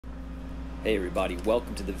Hey everybody,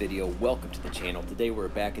 welcome to the video, welcome to the channel. Today we're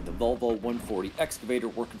back at the Volvo 140 excavator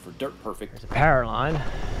working for Dirt Perfect. There's a power line.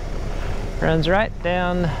 Runs right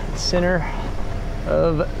down the center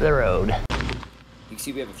of the road. You can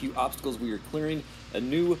see we have a few obstacles we are clearing, a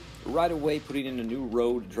new right-of-way, putting in a new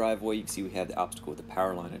road driveway. You can see we have the obstacle with the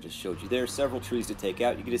power line I just showed you there. Several trees to take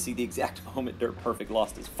out. You get to see the exact moment Dirt Perfect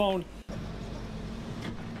lost his phone.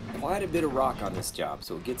 Quite a bit of rock on this job,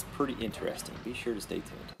 so it gets pretty interesting. Be sure to stay tuned.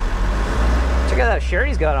 Check out that shirt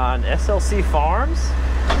he's got on, SLC Farms.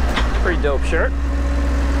 Pretty dope shirt.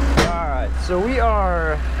 Alright, so we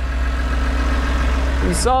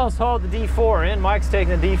saw us haul the D4 in. Mike's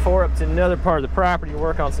taking the D4 up to another part of the property to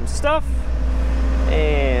work on some stuff.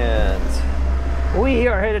 And we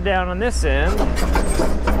are headed down on this end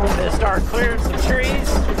to start clearing some trees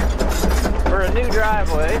for a new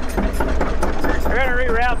driveway. We're gonna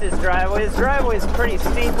reroute this driveway. This driveway is pretty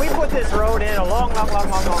steep. We put this road in a long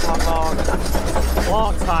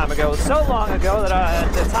time ago. So long ago that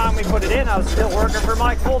at the time we put it in, I was still working for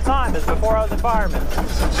Mike full time, as before I was a fireman.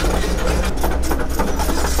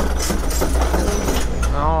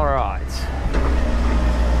 All right.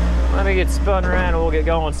 Let me get spun around and we'll get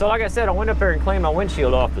going. So like I said, I went up there and cleaned my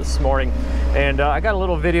windshield off this morning, and I got a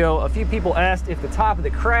little video. A few people asked if the top of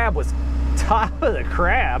the cab was top of the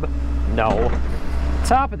cab. No.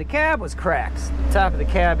 Top of the cab was cracked. Top of the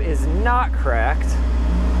cab is not cracked.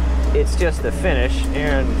 It's just the finish,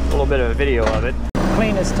 and a little bit of a video of it.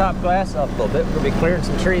 Clean this top glass up a little bit. We're gonna be clearing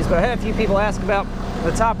some trees, but I had a few people ask about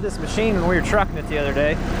the top of this machine when we were trucking it the other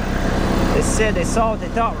day. They said they saw what they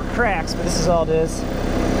thought were cracks, but this is all it is.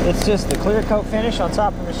 It's just the clear coat finish on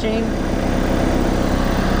top of the machine.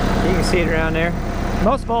 You can see it around there.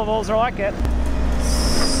 Most Volvos are like that.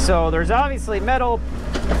 So there's obviously metal,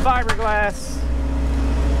 fiberglass,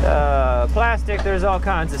 plastic, there's all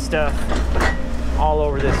kinds of stuff all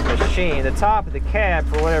over this machine. The top of the cab,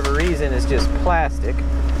 for whatever reason, is just plastic.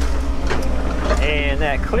 And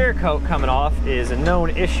that clear coat coming off is a known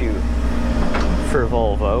issue for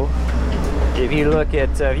Volvo. If you look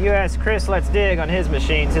at, if you ask Chris Let's Dig on his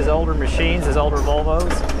machines, his older Volvos,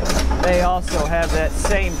 they also have that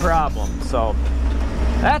same problem. So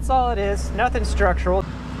that's all it is, nothing structural.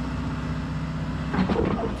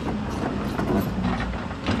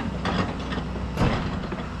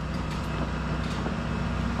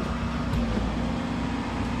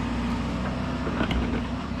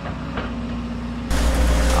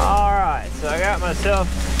 So I got myself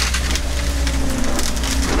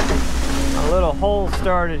a little hole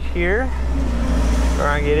started here where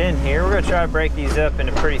I get in here. We're going to try to break these up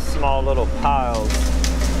into pretty small little piles.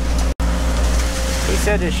 He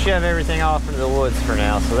said to shove everything off into the woods for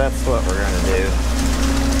now, so that's what we're going to do. I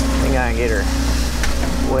think I can get her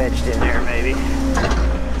wedged in there maybe.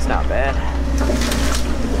 It's not bad.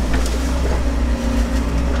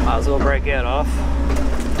 Might as well break that off.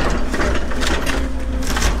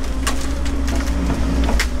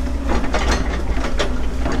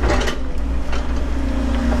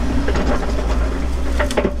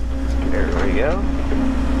 Go.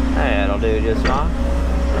 That'll do just fine.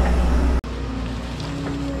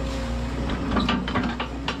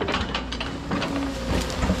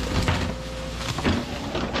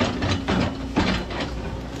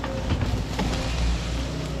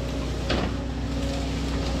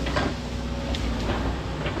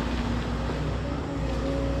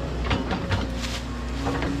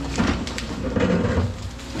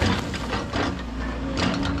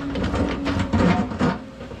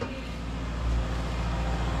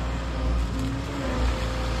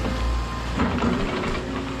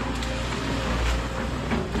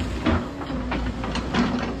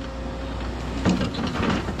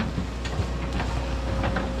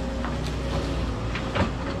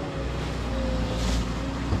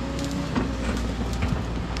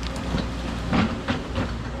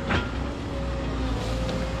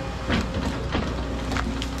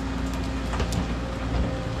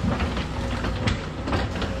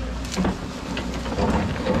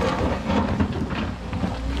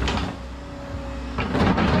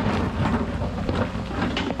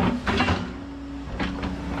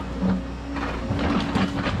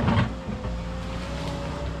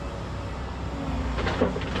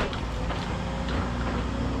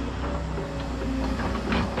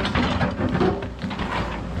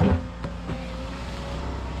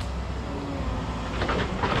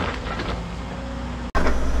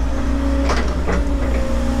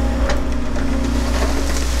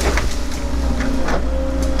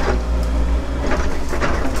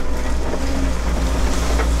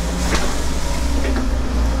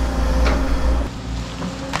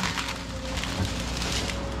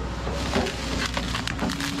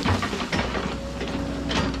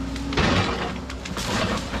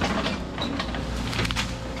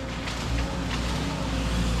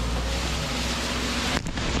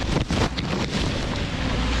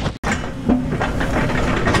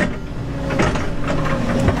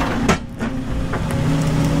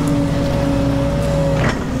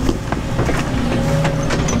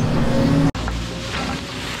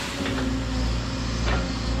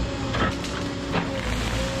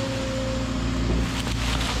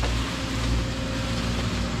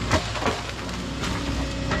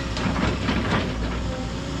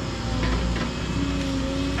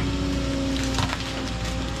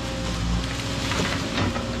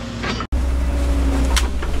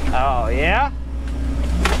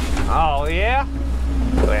 Oh, yeah?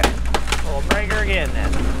 We'll break her again then.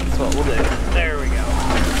 That's what we'll do. There we go.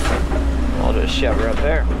 I'll just shove her up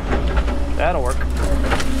there. That'll work.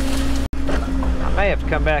 I may have to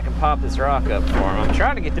come back and pop this rock up for him. I'm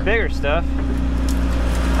trying to get the bigger stuff.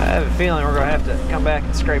 I have a feeling we're going to have to come back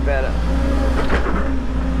and scrape that up.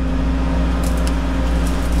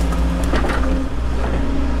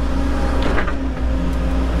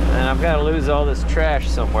 And I've got to lose all this trash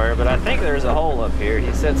somewhere, but I think there's a hole up here.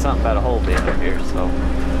 He said something about a hole being up here, so.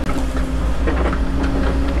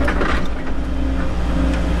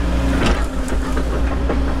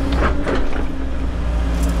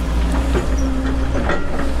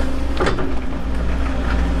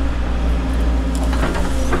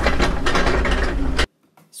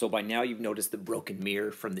 So by now you've noticed the broken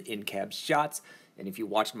mirror from the in-cab shots, and if you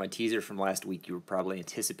watched my teaser from last week, you were probably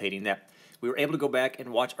anticipating that. We were able to go back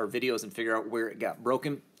and watch our videos and figure out where it got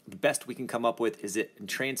broken. The best we can come up with is it in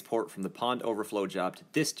transport from the pond overflow job to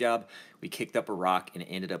this job. We kicked up a rock and it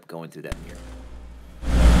ended up going through that mirror.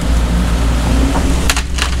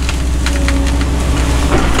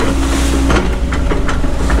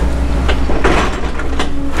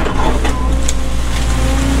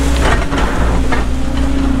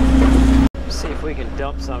 We can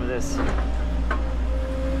dump some of this a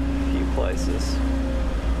few places.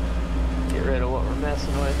 Get rid of what we're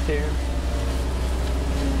messing with here.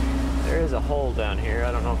 There is a hole down here.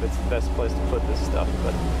 I don't know if it's the best place to put this stuff,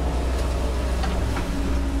 but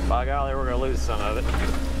by golly, we're going to lose some of it.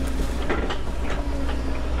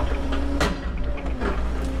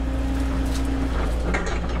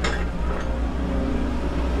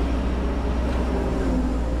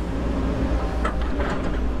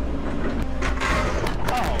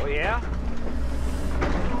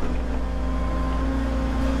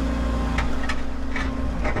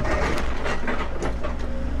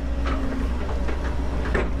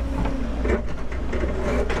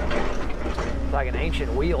 Like an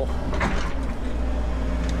ancient wheel.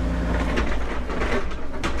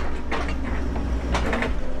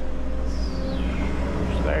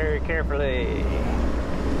 Just very carefully.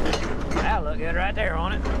 That'll look good right there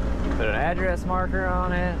on it. Put an address marker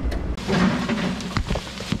on it.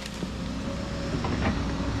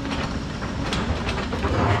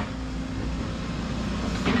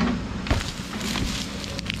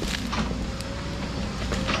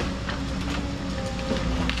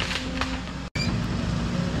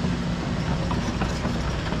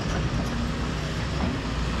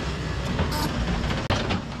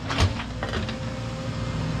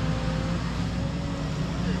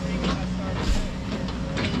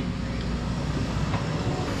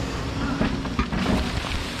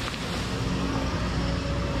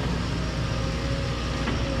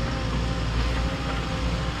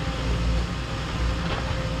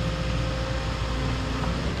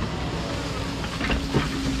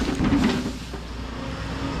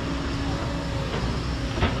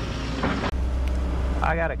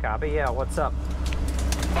 I got a copy. Yeah, what's up?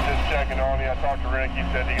 Just checking on you. I talked to Rick. He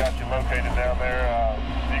said he got you located down there.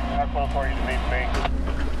 How close are you to meet me?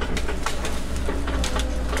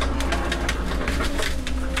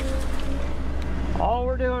 Oh,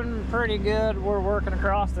 we're doing pretty good. We're working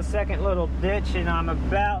across the second little ditch, and I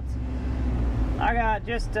got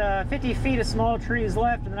just 50 feet of small trees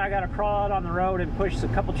left, and then I got to crawl out on the road and push a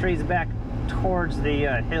couple trees back towards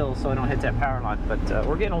the hill so I don't hit that power line. But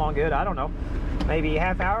we're getting along good. I don't know. Maybe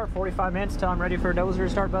half hour, 45 minutes till I'm ready for a dozer to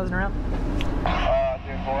start buzzing around? Well,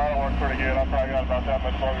 that'll work pretty good. I probably got about that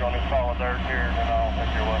much longer on this solid dirt here, and then I'll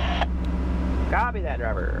take your way. Copy that,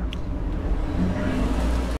 driver.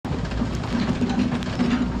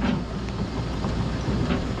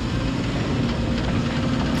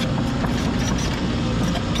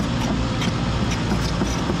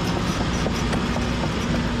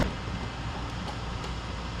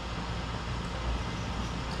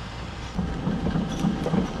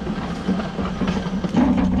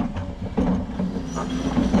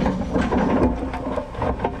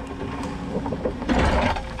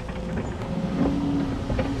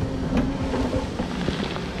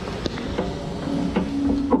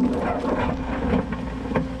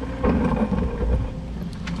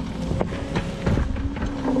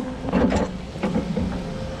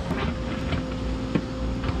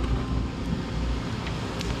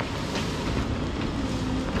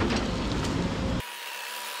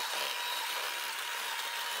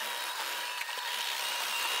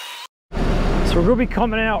 So we're going to be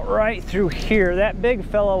coming out right through here. That big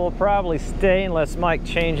fellow will probably stay unless Mike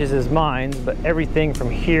changes his mind, but everything from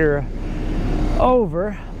here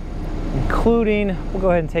over, including, we'll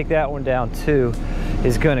go ahead and take that one down too,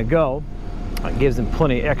 is going to go. It gives them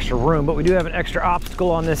plenty of extra room, but we do have an extra obstacle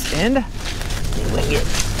on this end. See if we can get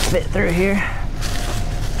fit through here.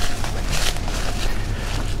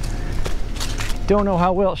 Don't know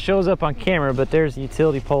how well it shows up on camera, but there's the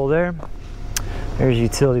utility pole there. There's a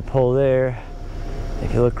utility pole there.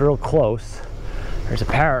 If you look real close, there's a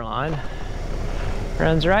power line.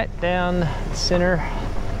 Runs right down the center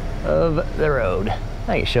of the road. I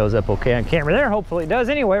think it shows up okay on camera there. Hopefully it does.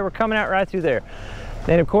 Anyway, we're coming out right through there.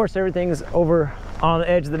 And of course, everything's over on the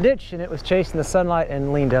edge of the ditch, and it was chasing the sunlight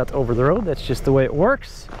and leaned out over the road. That's just the way it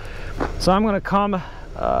works. So I'm gonna come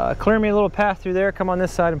clear me a little path through there, come on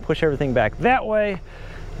this side and push everything back that way.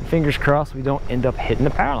 And fingers crossed we don't end up hitting the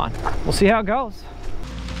power line. We'll see how it goes.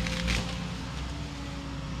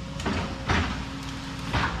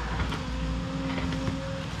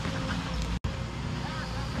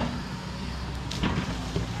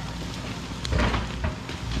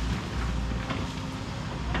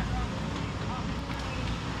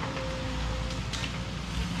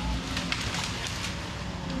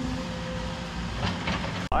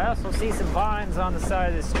 I also see some vines on the side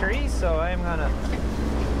of this tree, so I'm gonna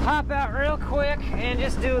hop out real quick and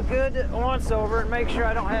just do a good once over and make sure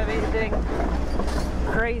I don't have anything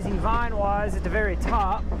crazy vine-wise at the very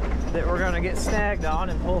top that we're gonna get snagged on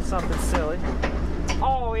and pull something silly.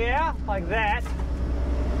 Oh yeah, like that.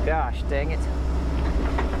 Gosh dang it.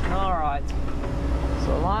 All right,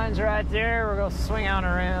 so line's right there. We're gonna swing on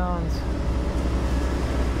around.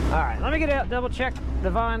 All right, let me get out, double check the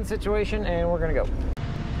vine situation, and we're gonna go.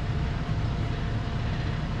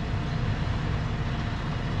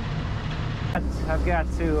 I've got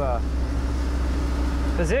to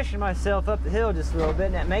position myself up the hill just a little bit,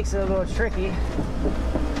 and that makes it a little tricky.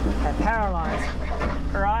 That power line's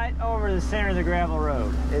right over the center of the gravel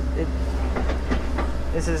road.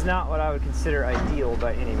 This is not what I would consider ideal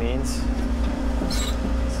by any means.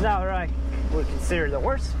 It's not what I would consider the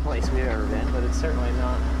worst place we've ever been, but it's certainly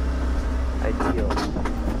not ideal.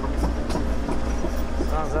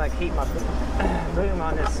 As long as I keep my boom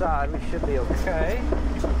on this side, we should be okay.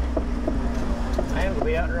 I am going to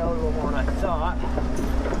be out in the road a little more than I thought.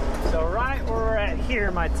 So right where we're at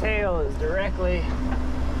here, my tail is directly,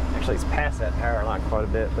 actually it's past that power line quite a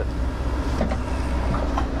bit, but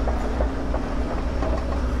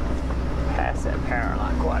past that power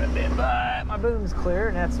line quite a bit. But my boom's clear,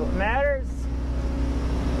 and that's what matters.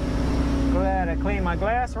 Glad I cleaned my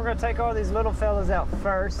glass. We're going to take all these little fellas out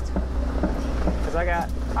first, because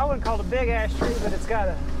I wouldn't call it a big ash tree, but it's got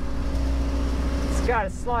a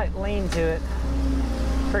slight lean to it.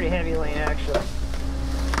 Pretty heavy lean, actually.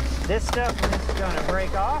 This stuff is going to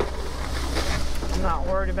break off. I'm not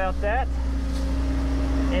worried about that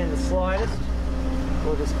in the slightest.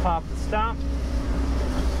 We'll just pop the stump.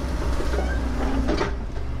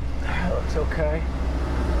 That looks okay.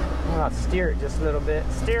 I'm going to steer it just a little bit.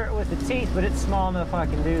 Steer it with the teeth, but it's small enough I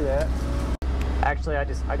can do that. Actually, I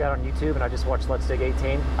got on YouTube and I just watched Let's Dig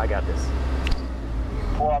 18. I got this.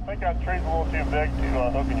 Well, I think that tree's a little too big to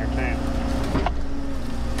hook in your teeth.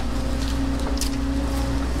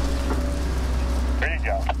 There you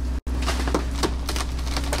go.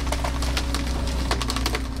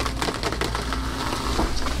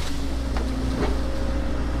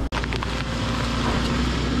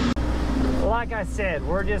 Like I said,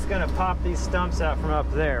 we're just going to pop these stumps out from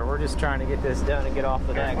up there. We're just trying to get this done and get off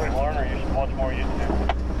the neck. Learner, you should watch more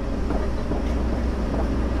YouTube.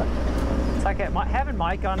 It's like having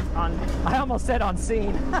Mike on I almost said on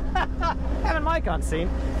scene. Having Mike on scene.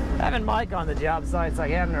 Having Mike on the job site, it's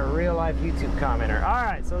like having a real life YouTube commenter. All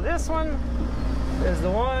right, so this one is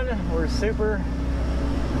the one we're super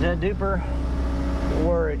duper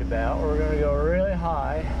worried about. We're going to go really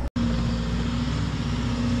high.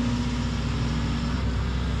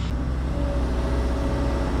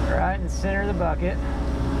 Right in the center of the bucket.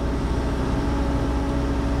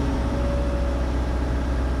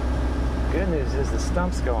 Good news is the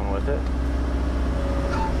stump's going with it.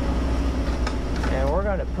 And we're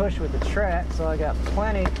going to push with the track, so I got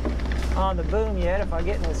plenty on the boom yet if I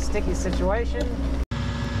get in a sticky situation.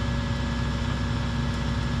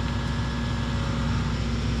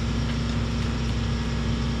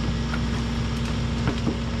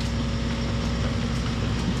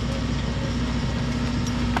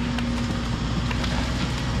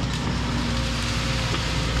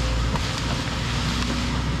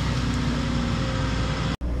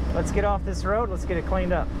 Let's get off this road, let's get it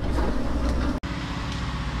cleaned up.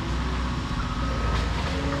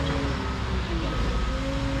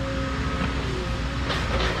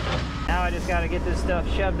 Now I just got to get this stuff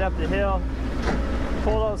shoved up the hill,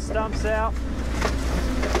 pull those stumps out.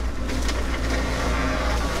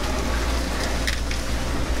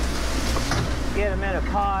 get them in a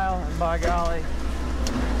pile, and by golly,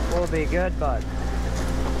 we'll be good, bud.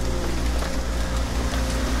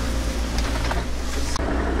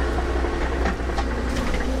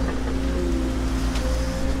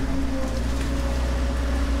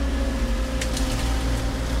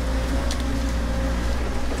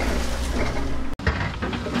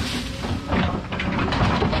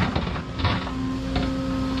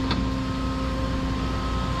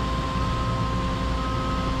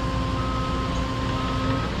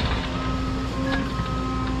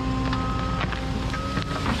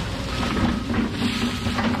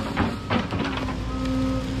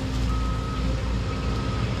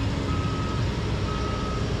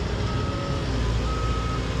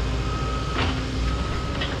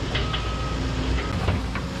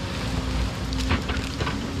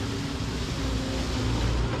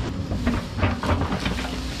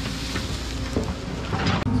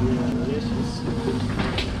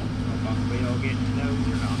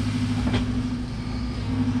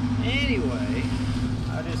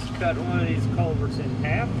 Cut one of these culverts in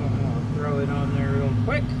half. I'm going to throw it on there real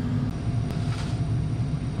quick.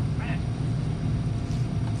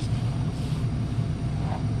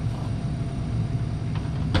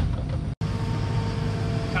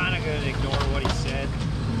 Kind of going to ignore what he said,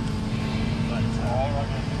 but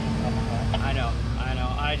I know.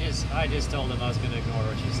 I just told him I was going to ignore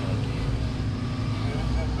what you said.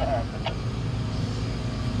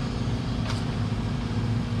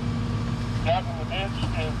 Down from the ditch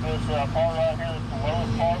is this part right here, that's the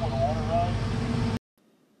lowest part where the water runs.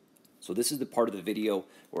 So this is the part of the video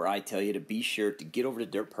where I tell you to be sure to get over to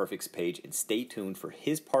Dirt Perfect's page and stay tuned for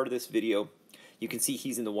his part of this video. You can see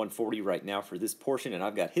he's in the 140 right now for this portion, and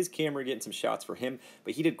I've got his camera getting some shots for him,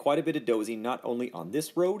 but he did quite a bit of dozing, not only on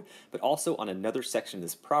this road, but also on another section of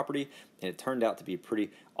this property, and it turned out to be a pretty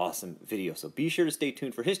awesome video. So be sure to stay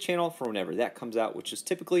tuned for his channel for whenever that comes out, which is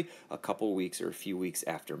typically a couple weeks or a few weeks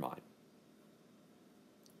after mine.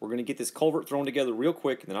 We're going to get this culvert thrown together real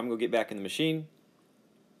quick, and then I'm going to get back in the machine.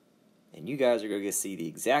 And you guys are going to see the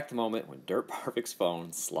exact moment when Dirt Perfect's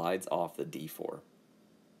phone slides off the D4.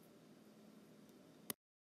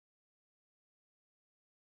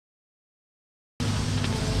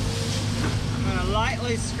 I'm going to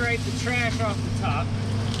lightly scrape the trash off the top.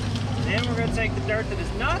 Then we're going to take the dirt that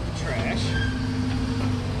is not the trash.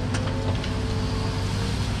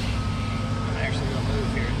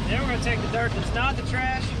 Then we're going to take the dirt that's not the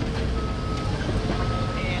trash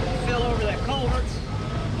and fill over that culvert.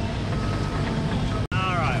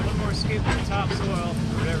 Alright, one more scoop of topsoil, or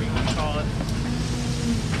whatever you want to call it.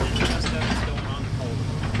 And the rest of it's going on the culvert.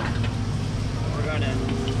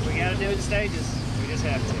 We got to do it in stages. We just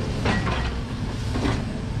have to.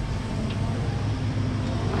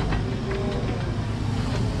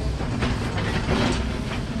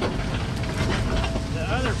 The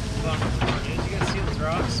other bummer part is you got to see those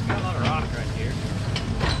rocks. Got a lot of rock right here.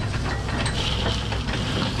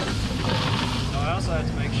 So I also have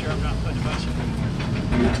to make sure I'm not putting a bunch of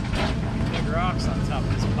big rocks on top of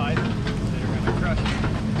this pipe that are going to crush it.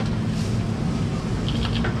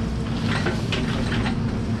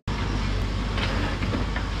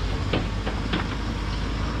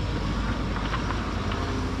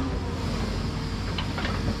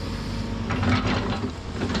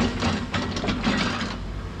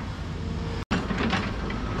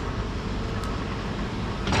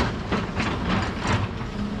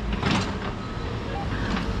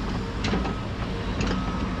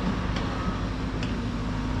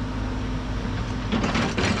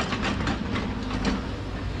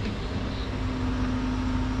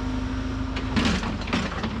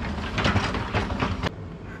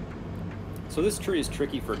 So this tree is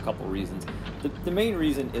tricky for a couple reasons. The main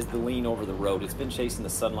reason is the lean over the road. It's been chasing the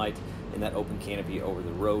sunlight in that open canopy over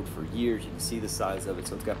the road for years. You can see the size of it,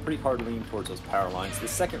 so it's got pretty hard lean towards those power lines. The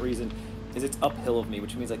second reason is it's uphill of me,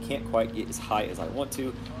 which means I can't quite get as high as I want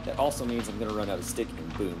to. That also means I'm going to run out of stick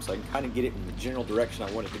and boom. So I can kind of get it in the general direction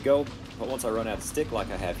I want it to go, but once I run out of stick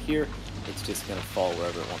like I have here, it's just going to fall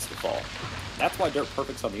wherever it wants to fall. That's why Dirt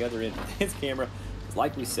Perfect's on the other end of his camera, because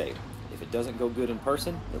like we say, if it doesn't go good in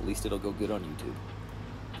person, at least it'll go good on YouTube.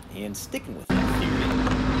 And sticking with it,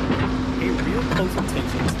 pay real close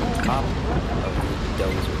attention to the top of the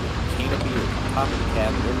dozer, the canopy, or the top of the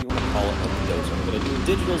cab, whatever you want to call it, of the dozer. I'm going to do a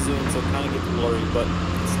digital zoom so it kind of gets blurry, but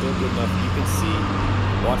it's still good enough. You can see,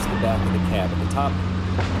 watch the back of the cab at the top,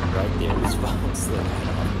 right there, his phone slid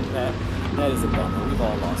right off. That is a bummer. We've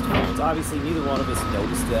all lost phones. Obviously, neither one of us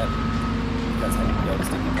noticed that. Because had you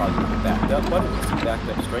noticed it, you probably would have backed up, but if you backed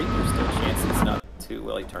up straight, there's still a chance it's not too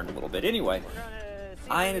well. He turned a little bit. Anyway,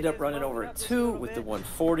 I ended up running over a 2 with the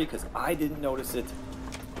 140 because I didn't notice it.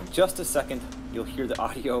 just a second, you'll hear the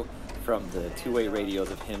audio from the two-way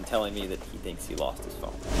radios of him telling me that he thinks he lost his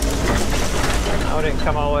phone. Oh, it didn't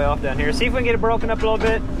come all the way off down here. See if we can get it broken up a little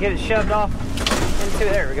bit, get it shoved off into,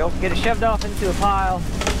 there we go, get it shoved off into a pile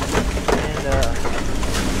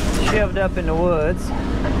and shoved up in the woods.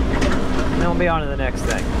 And then we'll be on to the next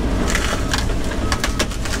thing.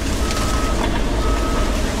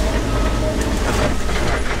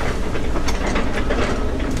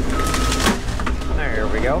 There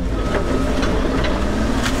we go.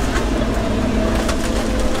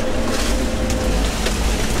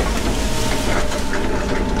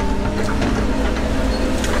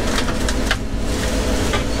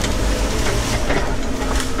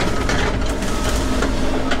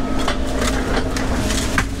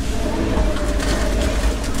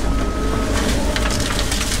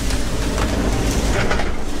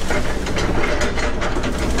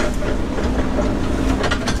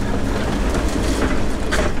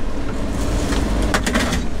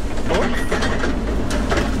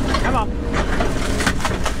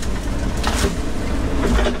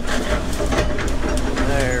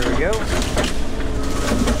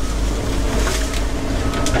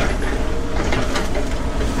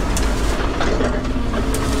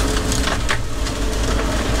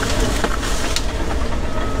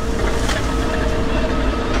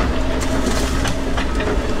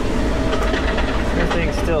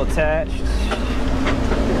 Attached. Let's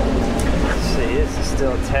see, this is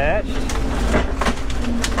still attached.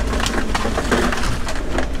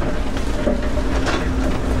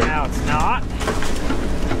 Now it's not.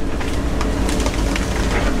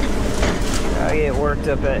 I get worked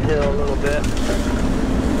up that hill a little bit.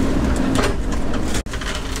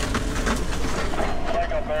 I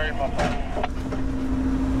think I buried my phone.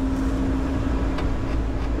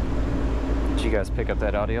 Did you guys pick up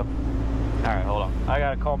that audio? All right, hold on. I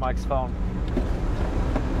gotta call Mike's phone.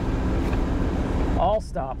 All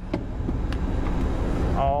stop.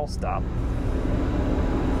 All stop.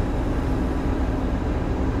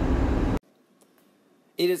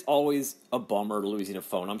 It is always a bummer losing a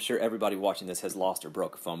phone. I'm sure everybody watching this has lost or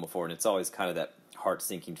broke a phone before, and it's always kind of that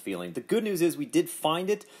heart-sinking feeling. The good news is we did find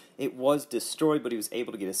it. It was destroyed, but he was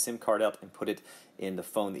able to get a SIM card out and put it in the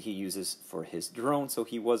phone that he uses for his drone, so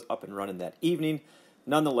he was up and running that evening.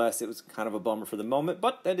 Nonetheless, it was kind of a bummer for the moment,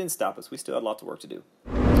 but that didn't stop us. We still had lots of work to do.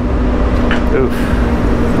 Oof.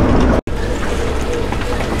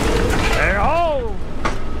 Hey, oh!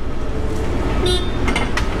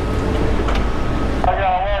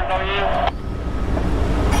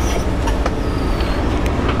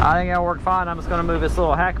 I think that'll work fine. I'm just going to move this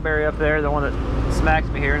little hackberry up there, the one that smacks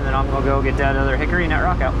me here, and then I'm going to go get that other hickory and that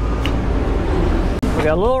rock out. We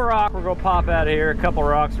got a little rock we're going to pop out of here, a couple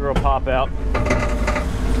rocks we're going to pop out.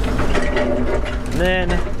 And then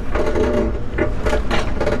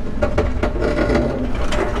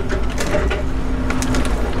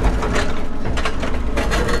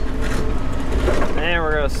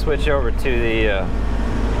we're going to switch over to the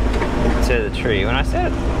tree. When I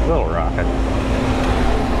said little rock,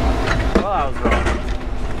 well, I was wrong.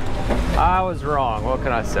 I was wrong. What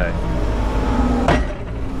can I say?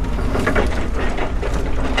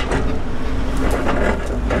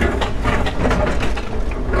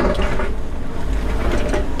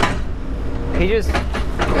 He just...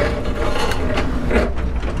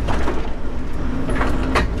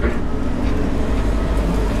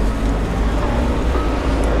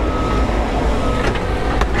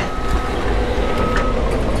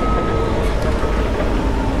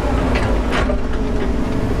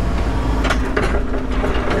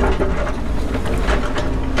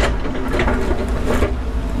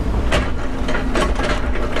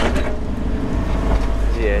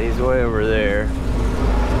 Yeah, he's way over there.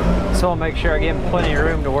 So I'll make sure I give him plenty of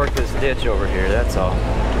room to work this ditch over here, that's all.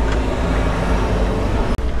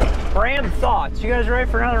 Random thoughts. You guys ready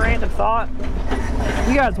for another random thought?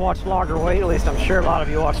 You guys watch Logger Wade, at least I'm sure a lot of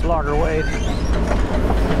you watch Logger Wade.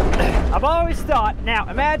 I've always thought, now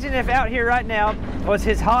imagine if out here right now was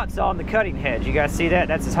his hot saw on the cutting hedge. You guys see that?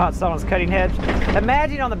 That's his hot saw on his cutting hedge.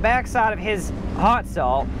 Imagine on the back side of his hot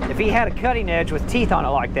saw if he had a cutting edge with teeth on it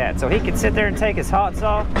like that. So he could sit there and take his hot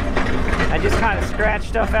saw and just kind of scratch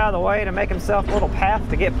stuff out of the way to make himself a little path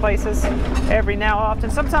to get places every now and often.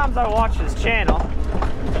 Sometimes I watch his channel.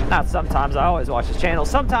 Not sometimes, I always watch his channel.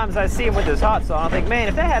 Sometimes I see him with his hot saw and I think, man,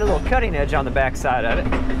 if that had a little cutting edge on the back side of it,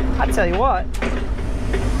 I'd tell you what.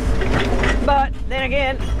 But then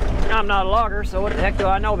again, I'm not a logger, so what the heck do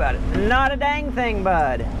I know about it? Not a dang thing,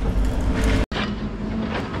 bud. I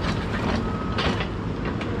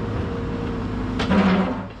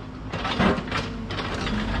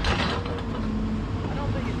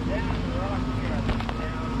don't think it's down the rock here, I think it's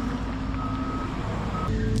down.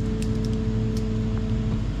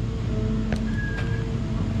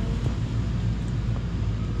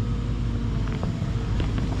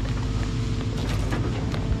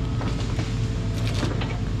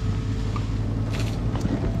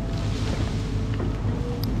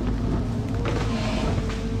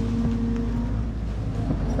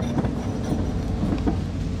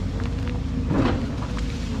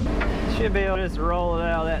 should be able to just roll it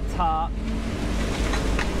out of that top.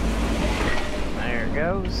 There it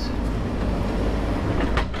goes.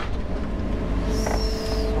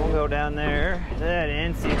 We'll go down there to that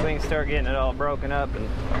end, see if we can start getting it all broken up and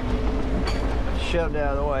shoved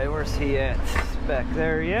out of the way. Where's he at? Back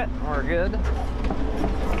there yet? We're good.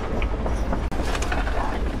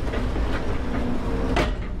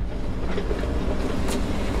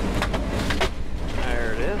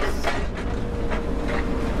 There it is.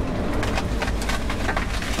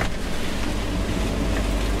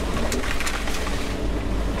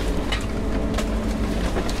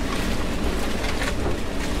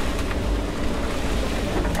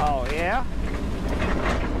 Oh yeah.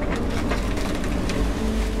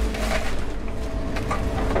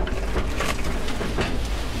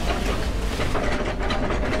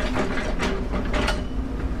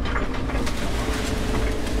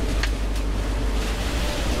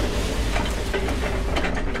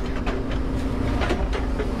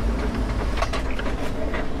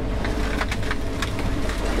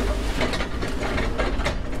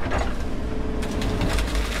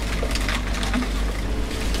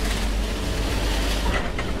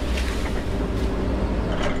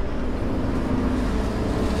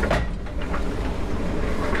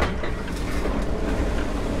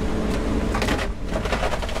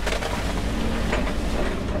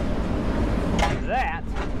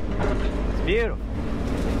 Beautiful.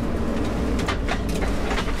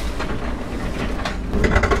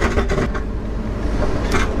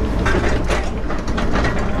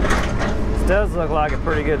 This does look like a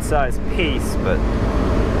pretty good sized piece, but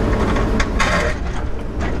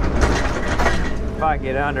if I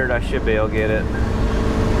get under it, I should be able to get it.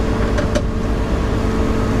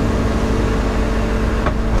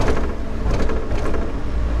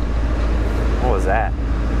 What was that?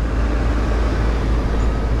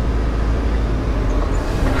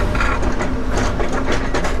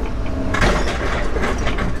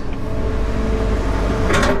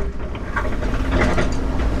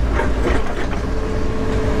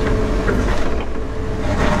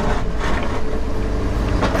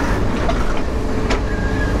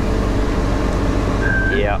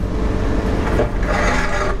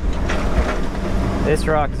 This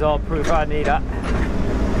rock is all proof I need. That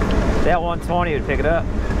 120 would pick it up.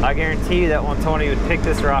 I guarantee you that 120 would pick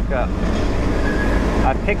this rock up.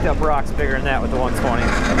 I picked up rocks bigger than that with the 120.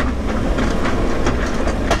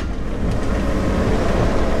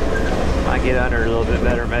 Might get under it a little bit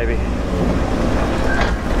better maybe.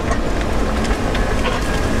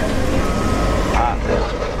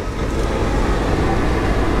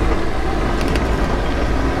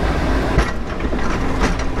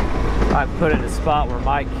 I put it in a spot where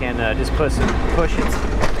Mike can just push it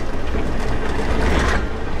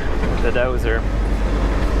with the dozer.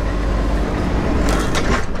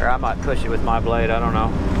 Or I might push it with my blade, I don't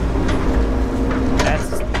know.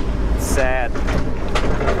 That's sad.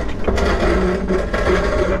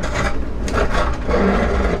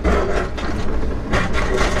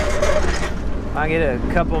 I get a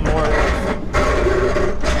couple more of those.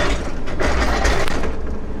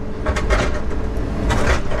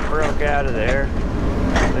 Broke out of there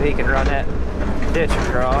so he can run that ditch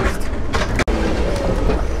across.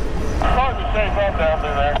 Hard to shape up down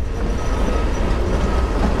through there.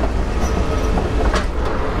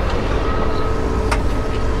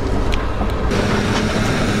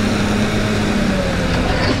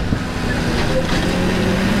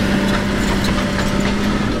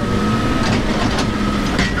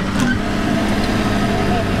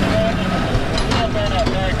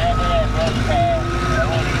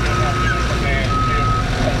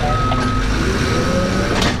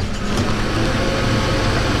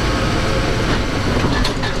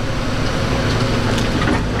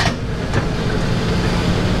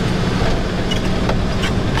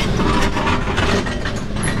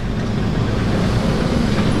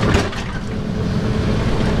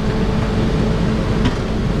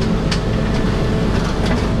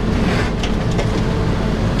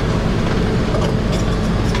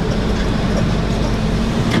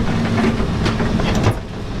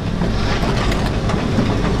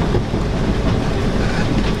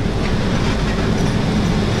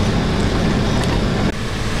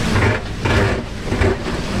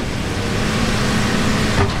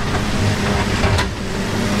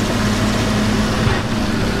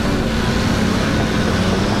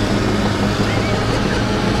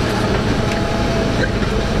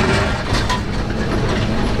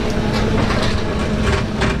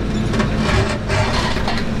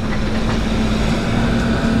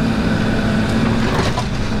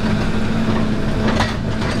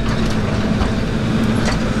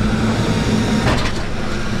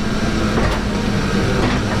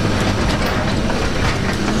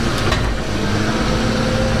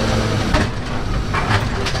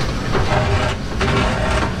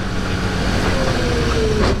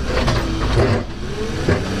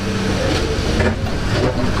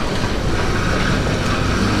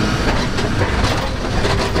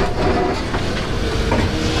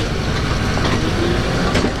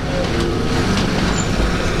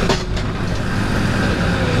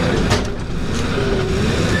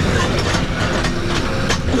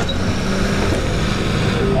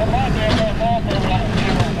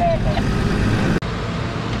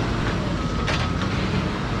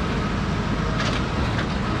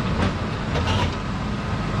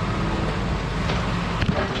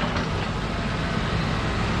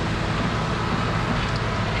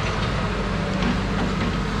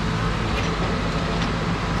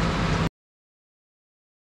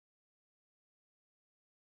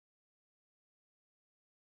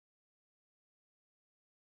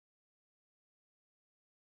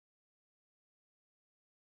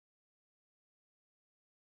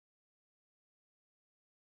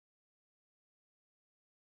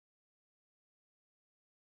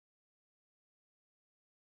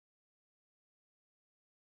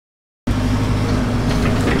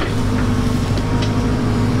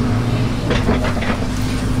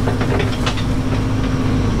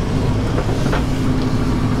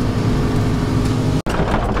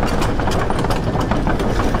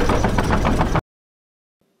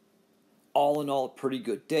 all in all, a pretty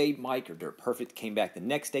good day. Mike, or Dirt Perfect, came back the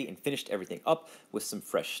next day and finished everything up with some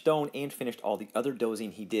fresh stone and finished all the other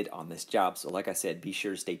dozing he did on this job. So like I said, be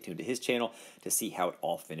sure to stay tuned to his channel to see how it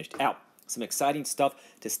all finished out. Some exciting stuff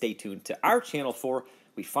to stay tuned to our channel for.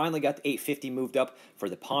 We finally got the 850 moved up for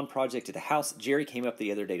the pond project at the house. Jerry came up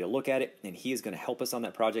the other day to look at it, and he is going to help us on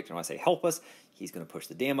that project. And when I say help us, he's going to push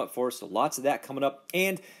the dam up for us. So lots of that coming up.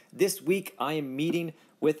 And this week, I am meeting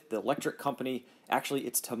with the electric company. Actually,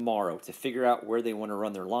 it's tomorrow to figure out where they want to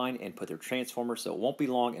run their line and put their transformer. So it won't be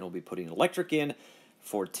long, and we'll be putting electric in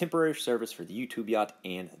for temporary service for the YouTube yacht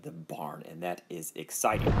and the barn. And that is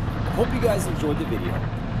exciting. I hope you guys enjoyed the video.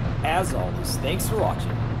 As always, thanks for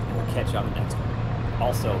watching, and we'll catch you on the next one.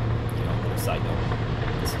 Also, you know, a little side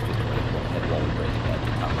note, this is just a little head roller break at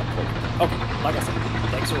the top of my quote. Okay, like I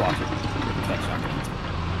said, thanks for watching.